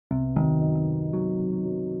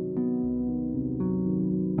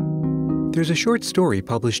There's a short story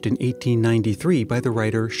published in 1893 by the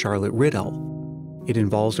writer Charlotte Riddell. It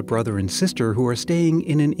involves a brother and sister who are staying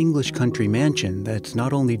in an English country mansion that's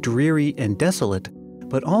not only dreary and desolate,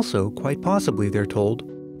 but also, quite possibly, they're told,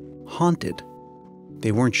 haunted.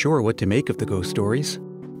 They weren't sure what to make of the ghost stories,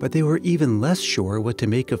 but they were even less sure what to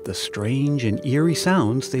make of the strange and eerie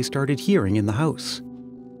sounds they started hearing in the house.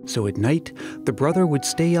 So at night, the brother would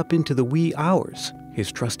stay up into the wee hours,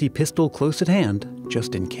 his trusty pistol close at hand,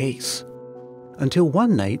 just in case. Until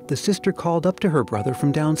one night, the sister called up to her brother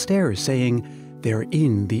from downstairs, saying, "They're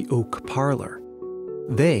in the oak parlor."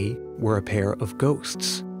 They were a pair of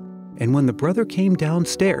ghosts. And when the brother came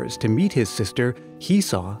downstairs to meet his sister, he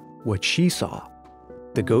saw what she saw.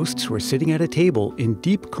 The ghosts were sitting at a table in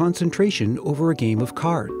deep concentration over a game of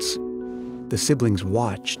cards. The siblings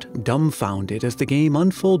watched, dumbfounded, as the game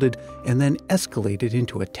unfolded and then escalated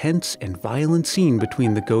into a tense and violent scene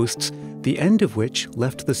between the ghosts, the end of which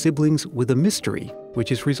left the siblings with a mystery,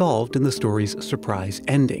 which is resolved in the story's surprise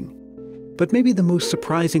ending. But maybe the most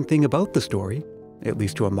surprising thing about the story, at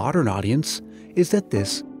least to a modern audience, is that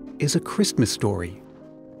this is a Christmas story.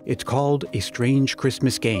 It's called A Strange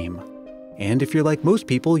Christmas Game. And if you're like most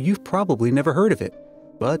people, you've probably never heard of it.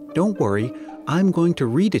 But don't worry, I'm going to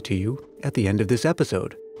read it to you at the end of this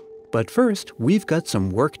episode. But first, we've got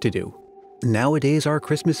some work to do. Nowadays, our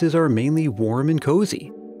Christmases are mainly warm and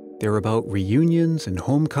cozy. They're about reunions and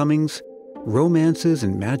homecomings, romances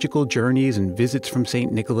and magical journeys and visits from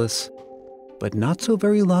St. Nicholas. But not so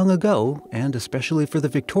very long ago, and especially for the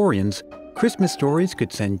Victorians, Christmas stories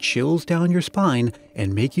could send chills down your spine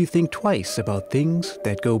and make you think twice about things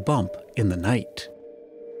that go bump in the night.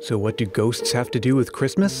 So what do ghosts have to do with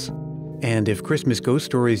Christmas? And if Christmas ghost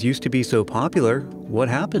stories used to be so popular, what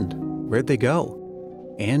happened? Where'd they go?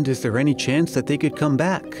 And is there any chance that they could come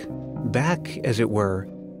back? Back, as it were,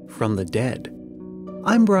 from the dead.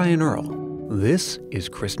 I'm Brian Earl. This is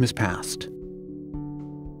Christmas Past.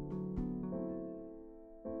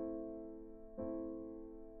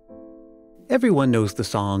 Everyone knows the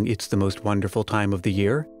song "It's the Most Wonderful Time of the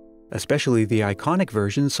Year," especially the iconic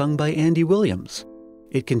version sung by Andy Williams.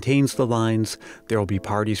 It contains the lines, "There'll be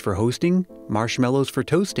parties for hosting, marshmallows for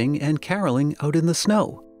toasting, and caroling out in the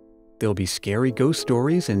snow. There'll be scary ghost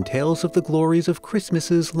stories and tales of the glories of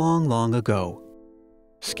Christmases long, long ago."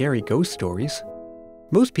 Scary ghost stories?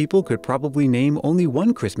 Most people could probably name only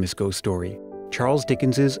one Christmas ghost story, Charles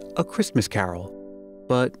Dickens's A Christmas Carol.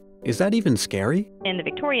 But is that even scary? In the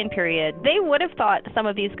Victorian period, they would have thought some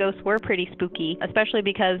of these ghosts were pretty spooky, especially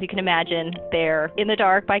because you can imagine they're in the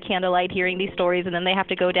dark by candlelight hearing these stories, and then they have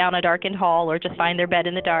to go down a darkened hall or just find their bed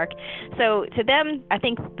in the dark. So to them, I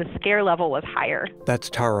think the scare level was higher.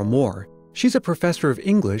 That's Tara Moore. She's a professor of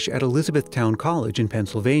English at Elizabethtown College in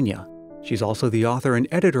Pennsylvania. She's also the author and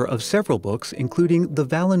editor of several books, including the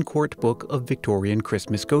Valancourt book of Victorian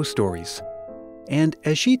Christmas ghost stories. And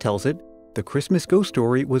as she tells it, the Christmas ghost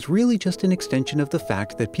story was really just an extension of the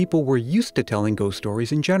fact that people were used to telling ghost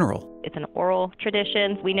stories in general. It's an oral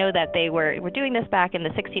tradition. We know that they were doing this back in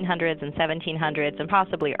the 1600s and 1700s and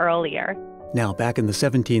possibly earlier. Now, back in the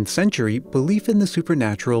 17th century, belief in the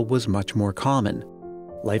supernatural was much more common.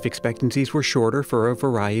 Life expectancies were shorter for a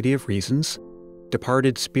variety of reasons.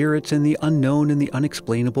 Departed spirits and the unknown and the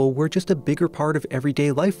unexplainable were just a bigger part of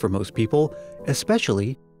everyday life for most people,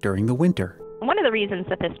 especially during the winter. One of the reasons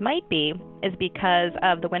that this might be is because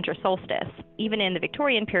of the winter solstice. Even in the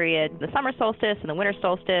Victorian period, the summer solstice and the winter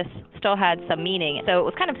solstice still had some meaning. So it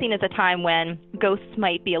was kind of seen as a time when ghosts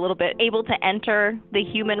might be a little bit able to enter the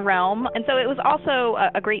human realm. And so it was also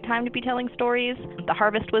a great time to be telling stories. The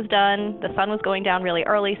harvest was done, the sun was going down really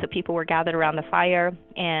early, so people were gathered around the fire,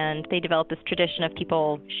 and they developed this tradition of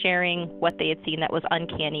people sharing what they had seen that was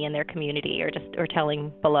uncanny in their community, or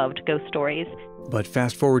telling beloved ghost stories. But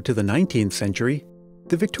fast forward to the 19th century,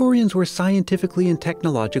 the Victorians were scientifically and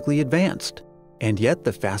technologically advanced, and yet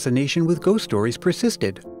the fascination with ghost stories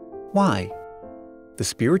persisted. Why? The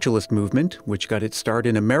spiritualist movement, which got its start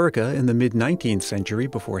in America in the mid-19th century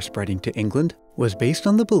before spreading to England, was based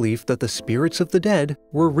on the belief that the spirits of the dead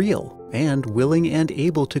were real and willing and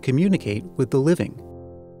able to communicate with the living.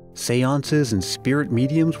 Seances and spirit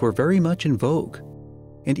mediums were very much in vogue.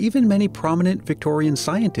 And even many prominent Victorian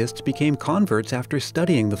scientists became converts after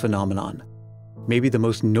studying the phenomenon. Maybe the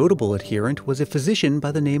most notable adherent was a physician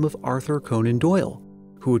by the name of Arthur Conan Doyle,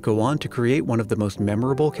 who would go on to create one of the most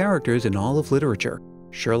memorable characters in all of literature,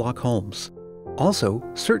 Sherlock Holmes. Also,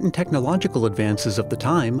 certain technological advances of the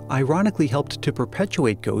time ironically helped to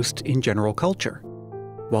perpetuate ghosts in general culture.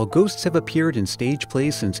 While ghosts have appeared in stage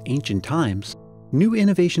plays since ancient times, new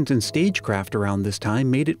innovations in stagecraft around this time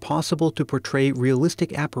made it possible to portray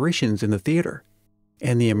realistic apparitions in the theater.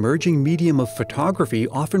 And the emerging medium of photography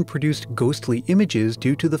often produced ghostly images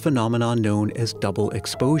due to the phenomenon known as double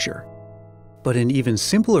exposure. But an even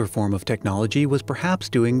simpler form of technology was perhaps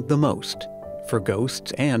doing the most for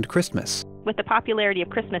ghosts and Christmas. With the popularity of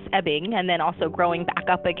Christmas ebbing and then also growing back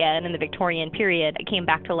up again in the Victorian period, it came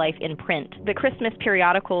back to life in print. The Christmas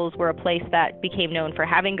periodicals were a place that became known for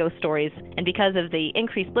having ghost stories, and because of the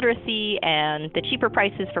increased literacy and the cheaper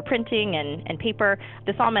prices for printing and paper,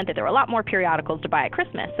 this all meant that there were a lot more periodicals to buy at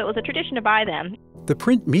Christmas, so it was a tradition to buy them. The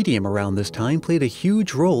print medium around this time played a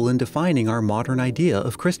huge role in defining our modern idea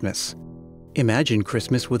of Christmas. Imagine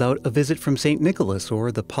Christmas without a visit from St. Nicholas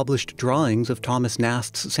or the published drawings of Thomas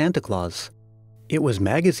Nast's Santa Claus. It was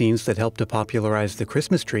magazines that helped to popularize the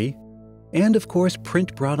Christmas tree. And of course,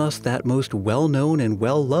 print brought us that most well-known and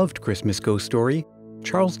well-loved Christmas ghost story,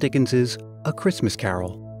 Charles Dickens's A Christmas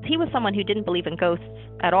Carol. He was someone who didn't believe in ghosts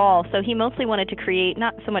at all, so he mostly wanted to create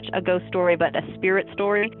not so much a ghost story, but a spirit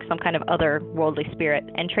story, some kind of otherworldly spirit,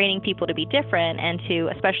 and training people to be different and to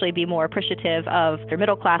especially be more appreciative of their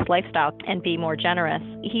middle-class lifestyle and be more generous.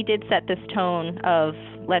 He did set this tone of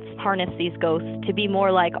let's harness these ghosts to be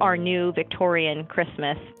more like our new Victorian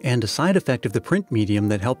Christmas. And a side effect of the print medium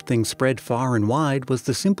that helped things spread far and wide was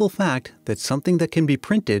the simple fact that something that can be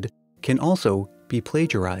printed can also be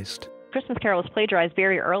plagiarized. Christmas Carol was plagiarized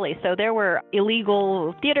very early, so there were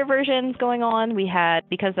illegal theater versions going on. We had,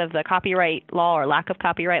 because of the copyright law or lack of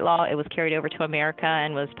copyright law, it was carried over to America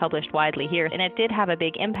and was published widely here. And it did have a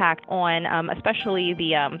big impact on especially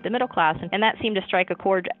the middle class, and that seemed to strike a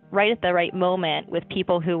chord right at the right moment with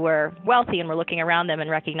people who were wealthy and were looking around them and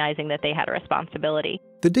recognizing that they had a responsibility.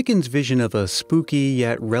 The Dickens vision of a spooky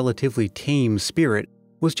yet relatively tame spirit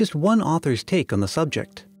was just one author's take on the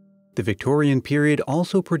subject. The Victorian period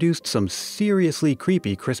also produced some seriously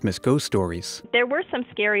creepy Christmas ghost stories. There were some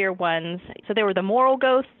scarier ones. So there were the moral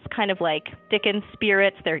ghosts, kind of like Dickens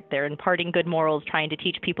spirits. They're imparting good morals, trying to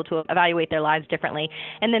teach people to evaluate their lives differently.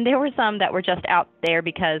 And then there were some that were just out there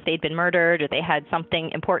because they'd been murdered or they had something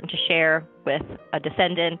important to share with a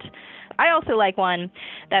descendant. I also like one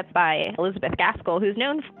that's by Elizabeth Gaskell, who's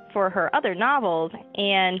known for her other novels,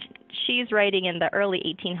 and she's writing in the early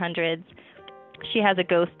 1800s. She has a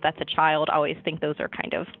ghost that's a child. I always think those are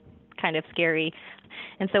kind of scary.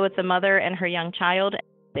 And so it's a mother and her young child.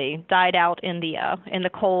 They died out in the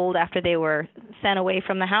cold after they were sent away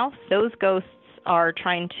from the house. Those ghosts are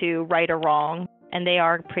trying to right a wrong, and they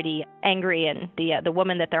are pretty angry, and the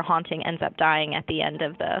woman that they're haunting ends up dying at the end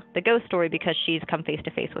of the ghost story because she's come face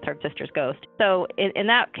to face with her sister's ghost. So in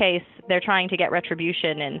that case, they're trying to get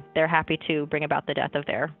retribution, and they're happy to bring about the death of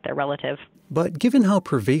their relative. But given how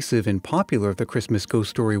pervasive and popular the Christmas ghost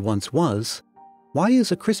story once was, why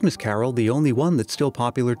is A Christmas Carol the only one that's still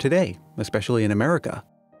popular today, especially in America?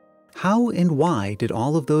 How and why did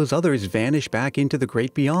all of those others vanish back into the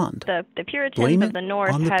great beyond? The Puritans of the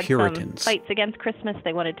North had some fights against Christmas.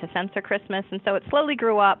 They wanted to censor Christmas, and so it slowly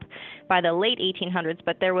grew up by the late 1800s.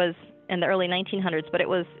 But there was in the early 1900s. But it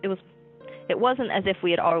wasn't as if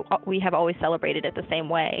we have always celebrated it the same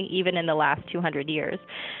way, even in the last 200 years.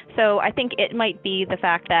 So I think it might be the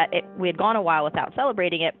fact that we had gone a while without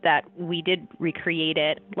celebrating it, that we did recreate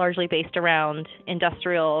it, largely based around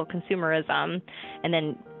industrial consumerism, and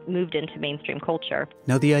then moved into mainstream culture.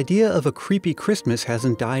 Now, the idea of a creepy Christmas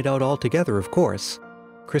hasn't died out altogether, of course.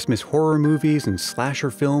 Christmas horror movies and slasher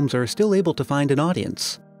films are still able to find an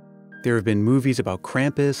audience. There have been movies about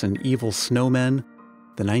Krampus and evil snowmen.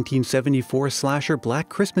 The 1974 slasher Black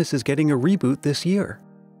Christmas is getting a reboot this year.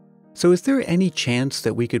 So is there any chance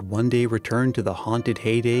that we could one day return to the haunted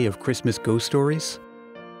heyday of Christmas ghost stories?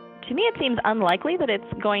 To me, it seems unlikely that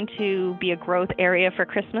it's going to be a growth area for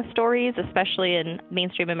Christmas stories, especially in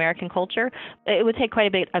mainstream American culture. It would take quite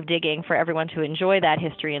a bit of digging for everyone to enjoy that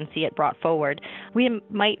history and see it brought forward. We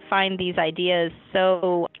might find these ideas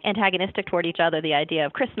so antagonistic toward each other, the idea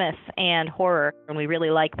of Christmas and horror, and we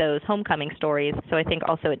really like those homecoming stories. So I think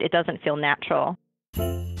also it doesn't feel natural.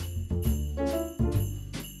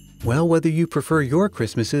 Well, whether you prefer your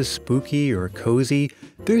Christmases spooky or cozy,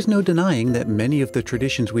 there's no denying that many of the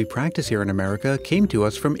traditions we practice here in America came to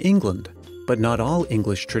us from England. But not all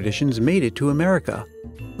English traditions made it to America,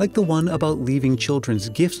 like the one about leaving children's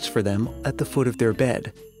gifts for them at the foot of their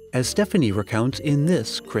bed, as Stephanie recounts in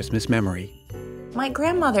this Christmas memory. My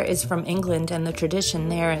grandmother is from England, and the tradition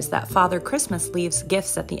there is that Father Christmas leaves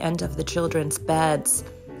gifts at the end of the children's beds.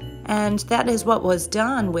 And that is what was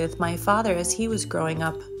done with my father as he was growing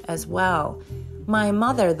up as well. My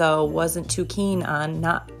mother, though, wasn't too keen on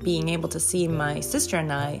not being able to see my sister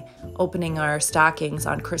and I opening our stockings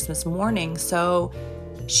on Christmas morning, so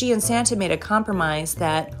she and Santa made a compromise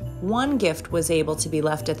that one gift was able to be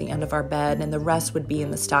left at the end of our bed, and the rest would be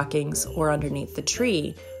in the stockings or underneath the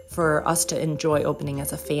tree for us to enjoy opening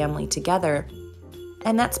as a family together.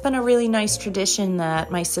 And that's been a really nice tradition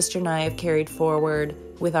that my sister and I have carried forward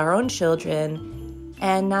with our own children.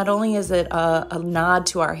 And not only is it a nod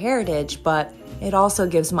to our heritage, but it also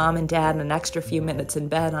gives mom and dad an extra few minutes in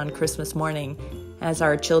bed on Christmas morning as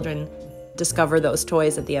our children discover those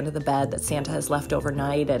toys at the end of the bed that Santa has left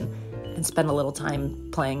overnight and spend a little time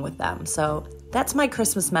playing with them. So that's my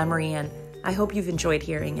Christmas memory, and I hope you've enjoyed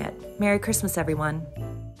hearing it. Merry Christmas, everyone.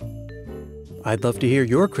 I'd love to hear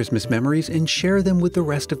your Christmas memories and share them with the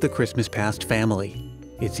rest of the Christmas Past family.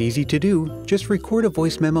 It's easy to do. Just record a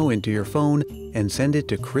voice memo into your phone and send it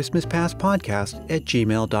to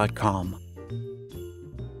christmaspastpodcast@gmail.com.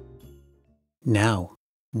 Now,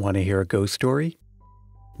 want to hear a ghost story?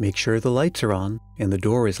 Make sure the lights are on and the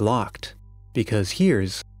door is locked, because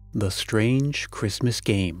here's The Strange Christmas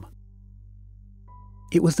Game.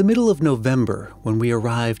 It was the middle of November when we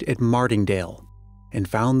arrived at Martingale and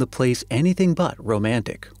found the place anything but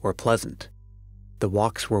romantic or pleasant. The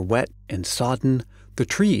walks were wet and sodden, the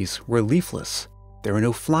trees were leafless, there were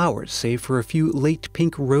no flowers save for a few late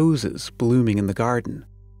pink roses blooming in the garden.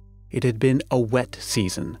 It had been a wet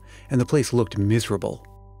season, and the place looked miserable.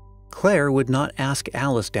 Claire would not ask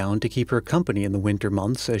Alice down to keep her company in the winter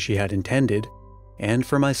months as she had intended, and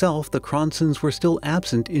for myself the Cronsons were still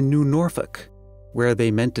absent in New Norfolk, where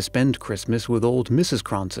they meant to spend Christmas with old Mrs.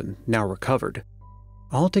 Cronson, now recovered.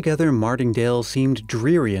 Altogether, Martingale seemed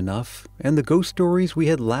dreary enough, and the ghost stories we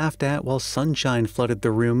had laughed at while sunshine flooded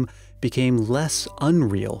the room became less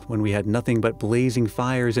unreal when we had nothing but blazing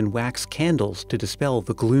fires and wax candles to dispel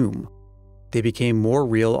the gloom. They became more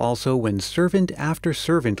real also when servant after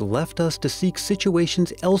servant left us to seek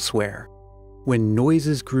situations elsewhere, when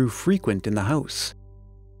noises grew frequent in the house,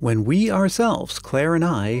 when we ourselves, Claire and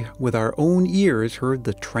I, with our own ears heard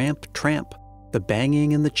the tramp-tramp, the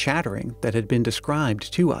banging and the chattering that had been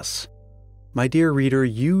described to us. My dear reader,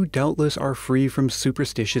 you doubtless are free from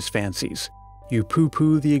superstitious fancies. You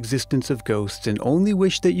pooh-pooh the existence of ghosts and only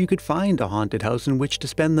wish that you could find a haunted house in which to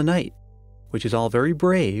spend the night, which is all very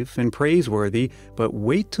brave and praiseworthy, but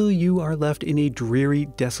wait till you are left in a dreary,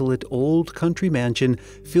 desolate old country mansion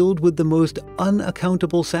filled with the most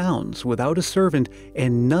unaccountable sounds, without a servant,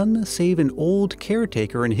 and none save an old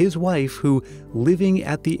caretaker and his wife who, living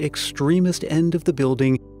at the extremest end of the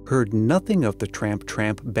building, heard nothing of the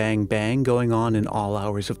tramp-tramp, bang-bang going on in all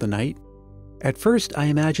hours of the night. At first, I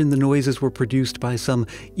imagined the noises were produced by some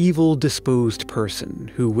evil-disposed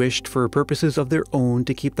person who wished for purposes of their own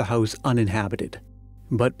to keep the house uninhabited.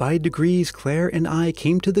 But by degrees, Claire and I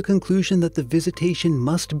came to the conclusion that the visitation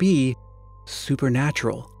must be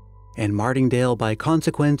supernatural, and Martingale by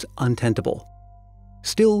consequence untenable.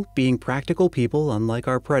 Still, being practical people, unlike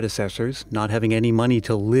our predecessors, not having any money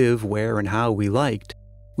to live where and how we liked,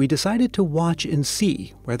 we decided to watch and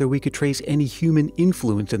see whether we could trace any human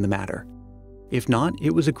influence in the matter. If not,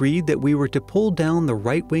 it was agreed that we were to pull down the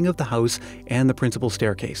right wing of the house and the principal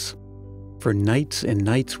staircase. For nights and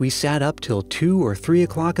nights we sat up till 2 or 3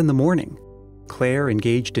 o'clock in the morning, Claire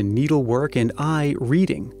engaged in needlework and I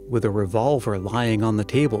reading, with a revolver lying on the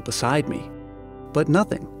table beside me. But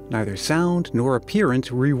nothing, neither sound nor appearance,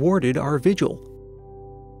 rewarded our vigil.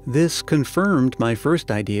 This confirmed my first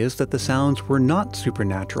ideas that the sounds were not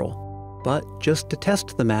supernatural, but just to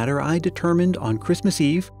test the matter I determined on Christmas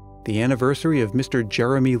Eve, the anniversary of Mr.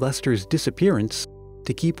 Jeremy Lester's disappearance,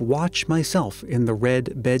 to keep watch myself in the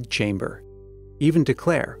red bedchamber. Even to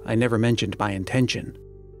Claire, I never mentioned my intention.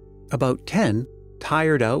 About 10,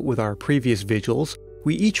 tired out with our previous vigils,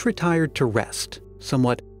 we each retired to rest,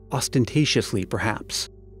 somewhat ostentatiously perhaps.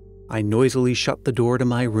 I noisily shut the door to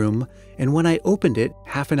my room, and when I opened it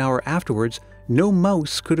half an hour afterwards, no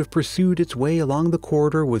mouse could have pursued its way along the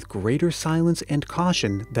corridor with greater silence and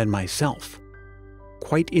caution than myself.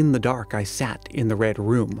 Quite in the dark I sat in the red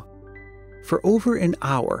room. For over an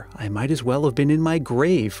hour I might as well have been in my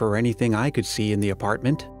grave for anything I could see in the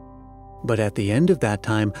apartment. But at the end of that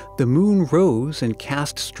time the moon rose and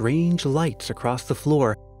cast strange lights across the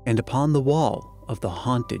floor and upon the wall of the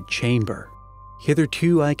haunted chamber.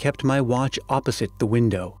 Hitherto I kept my watch opposite the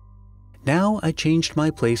window. Now I changed my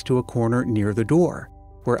place to a corner near the door,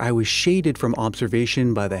 where I was shaded from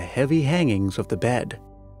observation by the heavy hangings of the bed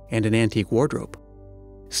and an antique wardrobe.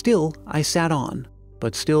 Still, I sat on,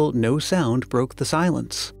 but still no sound broke the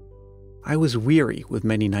silence. I was weary with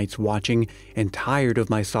many nights watching, and tired of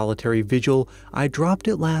my solitary vigil, I dropped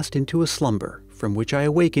at last into a slumber, from which I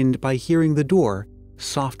awakened by hearing the door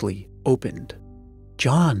softly opened.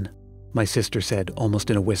 "John," my sister said almost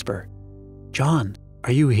in a whisper. "John,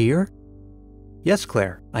 are you here?" "Yes,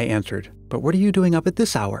 Claire," I answered, "but what are you doing up at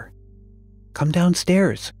this hour?" "Come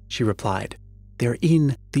downstairs," she replied. "They're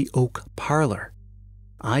in the oak parlor."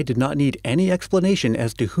 I did not need any explanation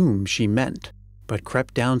as to whom she meant, but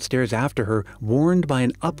crept downstairs after her, warned by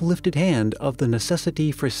an uplifted hand of the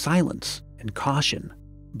necessity for silence and caution.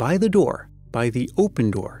 By the door, by the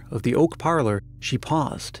open door of the oak parlor, she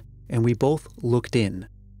paused, and we both looked in.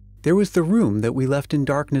 There was the room that we left in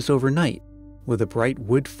darkness overnight, with a bright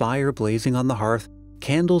wood fire blazing on the hearth,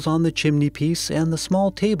 candles on the chimney-piece, and the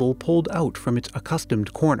small table pulled out from its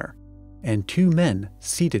accustomed corner, and 2 men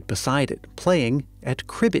seated beside it, playing at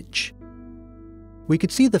cribbage. We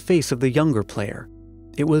could see the face of the younger player.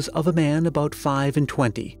 It was of a man about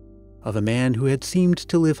 25, of a man who had seemed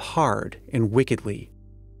to live hard and wickedly,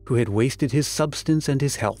 who had wasted his substance and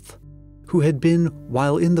his health, who had been,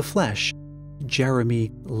 while in the flesh,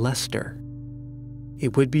 Jeremy Lester.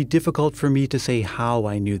 It would be difficult for me to say how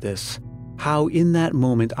I knew this, how in that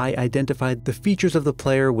moment I identified the features of the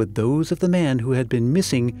player with those of the man who had been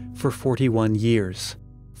missing for 41 years.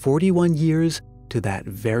 41 years to that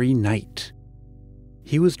very night.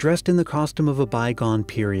 He was dressed in the costume of a bygone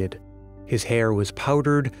period. His hair was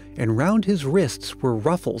powdered, and round his wrists were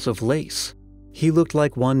ruffles of lace. He looked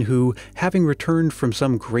like one who, having returned from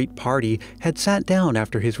some great party, had sat down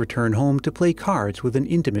after his return home to play cards with an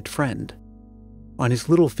intimate friend. On his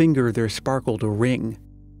little finger there sparkled a ring.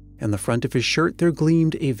 In the front of his shirt there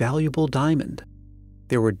gleamed a valuable diamond.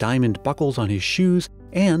 There were diamond buckles on his shoes,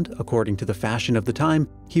 and, according to the fashion of the time,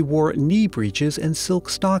 he wore knee breeches and silk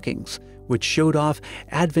stockings, which showed off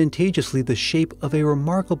advantageously the shape of a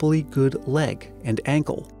remarkably good leg and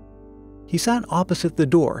ankle. He sat opposite the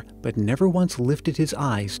door, but never once lifted his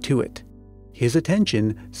eyes to it. His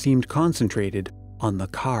attention seemed concentrated on the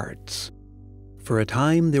cards. For a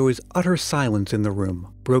time there was utter silence in the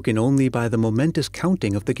room, broken only by the momentous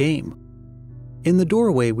counting of the game. In the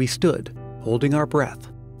doorway we stood, holding our breath,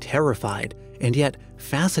 terrified, and yet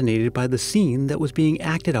fascinated by the scene that was being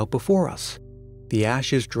acted out before us. The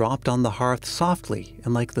ashes dropped on the hearth softly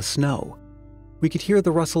and like the snow. We could hear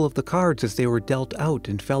the rustle of the cards as they were dealt out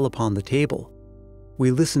and fell upon the table. We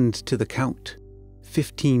listened to the count,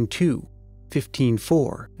 15-2,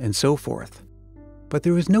 15-4, and so forth. But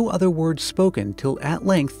there was no other word spoken till at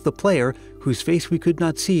length the player, whose face we could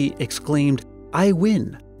not see, exclaimed, "I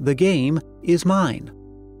win! The game is mine!"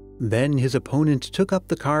 Then his opponent took up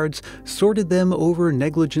the cards, sorted them over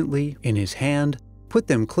negligently in his hand, put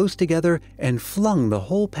them close together, and flung the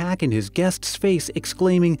whole pack in his guest's face,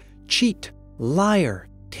 exclaiming, "Cheat! Liar!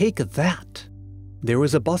 Take that!" There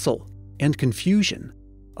was a bustle and confusion,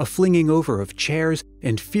 a flinging over of chairs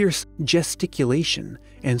and fierce gesticulation,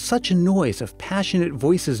 and such a noise of passionate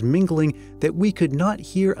voices mingling that we could not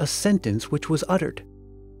hear a sentence which was uttered.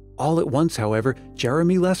 All at once, however,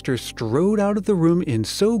 Jeremy Lester strode out of the room in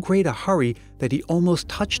so great a hurry that he almost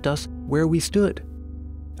touched us where we stood.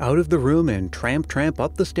 Out of the room and tramp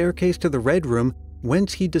up the staircase to the Red Room,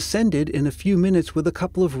 whence he descended in a few minutes with a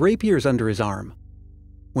couple of rapiers under his arm.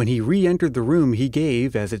 When he re-entered the room, he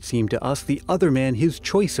gave, as it seemed to us, the other man his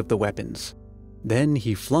choice of the weapons. Then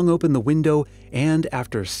he flung open the window, and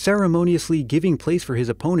after ceremoniously giving place for his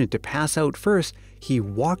opponent to pass out first, he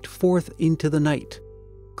walked forth into the night.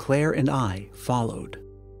 Claire and I followed.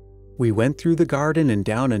 We went through the garden and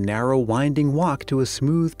down a narrow winding walk to a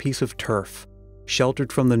smooth piece of turf,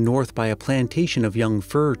 sheltered from the north by a plantation of young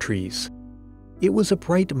fir trees. It was a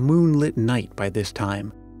bright moonlit night by this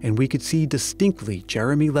time, and we could see distinctly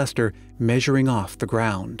Jeremy Lester measuring off the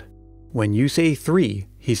ground. "When you say 3,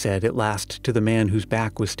 he said at last to the man whose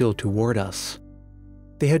back was still toward us.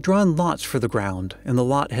 They had drawn lots for the ground, and the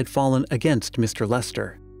lot had fallen against Mr.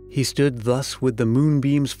 Lester. He stood thus with the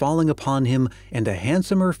moonbeams falling upon him, and a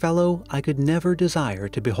handsomer fellow I could never desire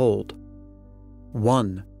to behold.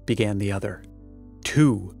 1, began the other.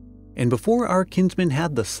 2, and before our kinsman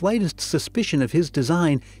had the slightest suspicion of his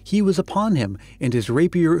design, he was upon him, and his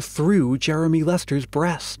rapier through Jeremy Lester's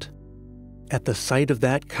breast. At the sight of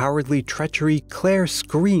that cowardly treachery, Claire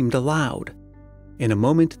screamed aloud. In a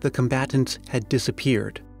moment the combatants had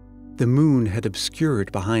disappeared. The moon had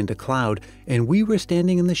obscured behind a cloud, and we were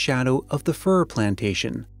standing in the shadow of the fir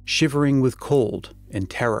plantation, shivering with cold and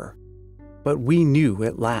terror. But we knew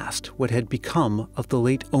at last what had become of the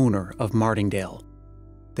late owner of Martingale,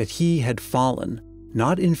 that he had fallen,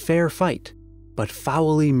 not in fair fight, but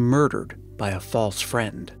foully murdered by a false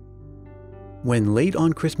friend. When late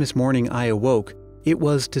on Christmas morning I awoke, it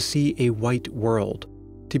was to see a white world,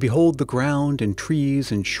 to behold the ground and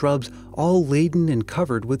trees and shrubs all laden and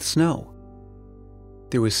covered with snow.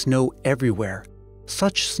 There was snow everywhere,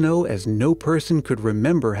 such snow as no person could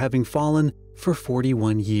remember having fallen for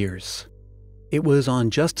 41 years. "It was on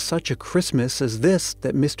just such a Christmas as this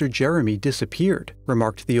that Mr. Jeremy disappeared,"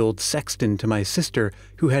 remarked the old sexton to my sister,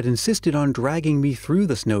 who had insisted on dragging me through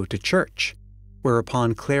the snow to church.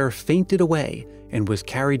 Whereupon Claire fainted away and was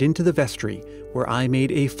carried into the vestry, where I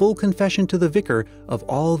made a full confession to the vicar of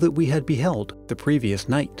all that we had beheld the previous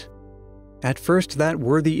night. At first that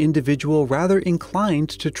worthy individual rather inclined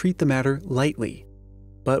to treat the matter lightly.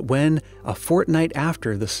 But when, a fortnight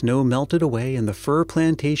after, the snow melted away and the fir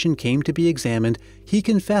plantation came to be examined, he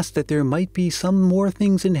confessed that there might be some more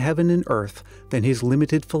things in heaven and earth than his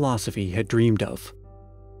limited philosophy had dreamed of.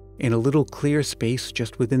 In a little clear space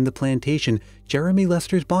just within the plantation, Jeremy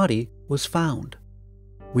Lester's body was found.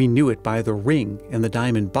 We knew it by the ring and the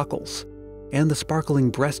diamond buckles, and the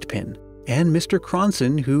sparkling breastpin, and Mr.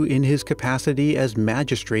 Cronson, who in his capacity as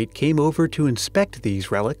magistrate came over to inspect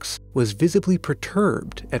these relics, was visibly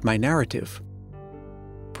perturbed at my narrative.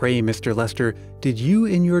 "Pray, Mr. Lester, did you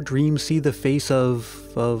in your dream see the face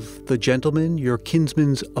of the gentleman, your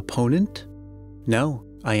kinsman's opponent?" "No,"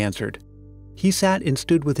 I answered. "He sat and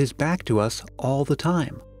stood with his back to us all the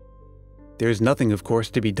time." "There's nothing, of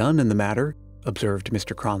course, to be done in the matter," observed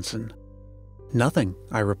Mr. Cronson. "Nothing,"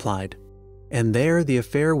 I replied. And there the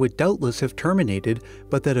affair would doubtless have terminated,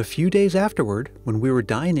 but that a few days afterward, when we were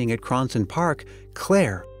dining at Cronson Park,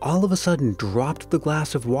 Claire all of a sudden dropped the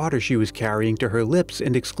glass of water she was carrying to her lips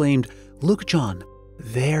and exclaimed, "Look, John,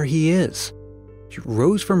 there he is." She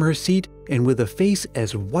rose from her seat and with a face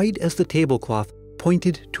as white as the tablecloth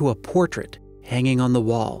pointed to a portrait hanging on the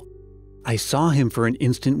wall. "I saw him for an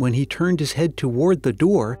instant when he turned his head toward the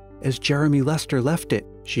door as Jeremy Lester left it,"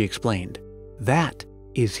 she explained. "That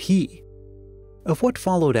is he." Of what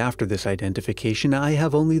followed after this identification I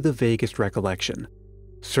have only the vaguest recollection.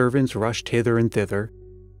 Servants rushed hither and thither.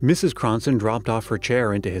 Mrs. Cronson dropped off her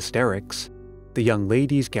chair into hysterics. The young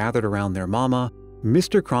ladies gathered around their mamma.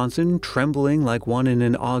 Mr. Cronson, trembling like one in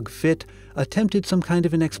an ague fit, attempted some kind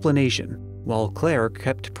of an explanation, while Claire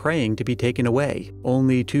kept praying to be taken away,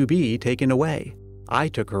 only to be taken away. I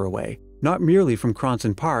took her away, not merely from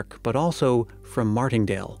Cronson Park, but also from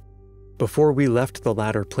Martingale. Before we left the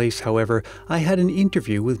latter place, however, I had an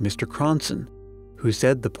interview with Mr. Cronson, who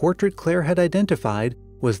said the portrait Claire had identified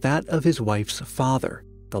was that of his wife's father,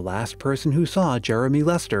 the last person who saw Jeremy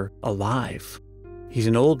Lester alive. "He's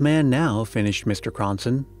an old man now," finished Mr.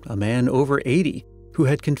 Cronson, "a man over 80, who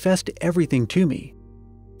had confessed everything to me.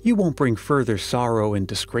 You won't bring further sorrow and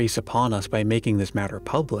disgrace upon us by making this matter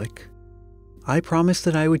public." I promised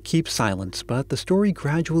that I would keep silence, but the story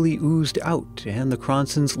gradually oozed out, and the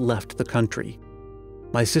Cronsons left the country.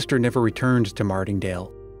 My sister never returned to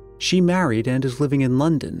Martingale. She married and is living in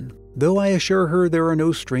London. Though I assure her there are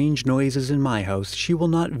no strange noises in my house, she will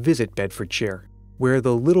not visit Bedfordshire, where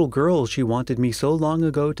the little girl she wanted me so long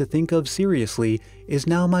ago to think of seriously is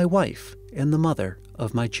now my wife and the mother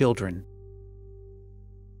of my children.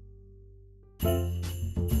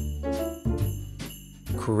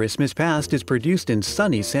 Christmas Past is produced in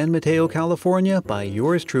sunny San Mateo, California by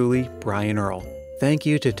yours truly, Brian Earl. Thank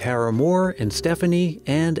you to Tara Moore and Stephanie,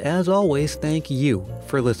 and as always, thank you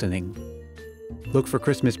for listening. Look for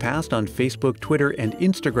Christmas Past on Facebook, Twitter, and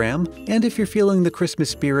Instagram, and if you're feeling the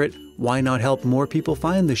Christmas spirit, why not help more people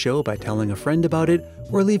find the show by telling a friend about it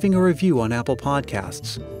or leaving a review on Apple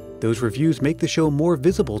Podcasts. Those reviews make the show more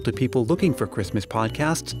visible to people looking for Christmas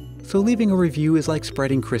podcasts, so leaving a review is like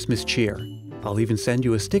spreading Christmas cheer. I'll even send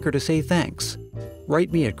you a sticker to say thanks.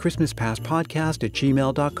 Write me at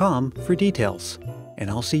christmaspastpodcast@gmail.com for details.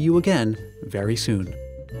 And I'll see you again very soon.